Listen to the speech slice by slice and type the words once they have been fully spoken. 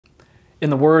In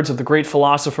the words of the great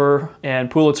philosopher and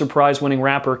Pulitzer Prize-winning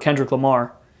rapper Kendrick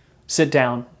Lamar, sit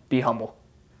down, be humble.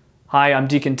 Hi, I'm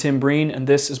Deacon Tim Breen, and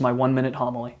this is my 1-minute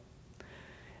homily.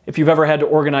 If you've ever had to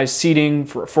organize seating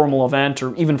for a formal event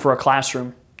or even for a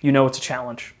classroom, you know it's a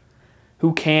challenge.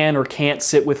 Who can or can't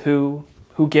sit with who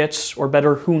gets, or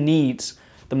better, who needs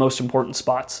the most important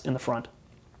spots in the front.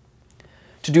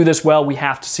 To do this well, we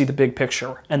have to see the big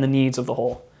picture and the needs of the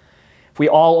whole. If we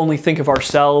all only think of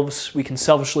ourselves, we can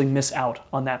selfishly miss out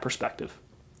on that perspective.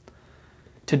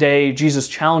 Today, Jesus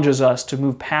challenges us to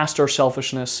move past our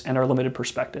selfishness and our limited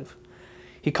perspective.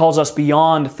 He calls us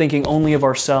beyond thinking only of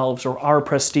ourselves or our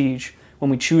prestige when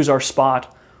we choose our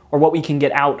spot or what we can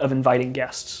get out of inviting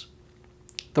guests.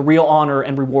 The real honor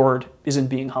and reward is in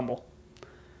being humble.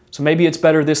 So maybe it's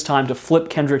better this time to flip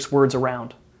Kendrick's words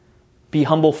around. Be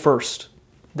humble first,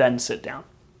 then sit down.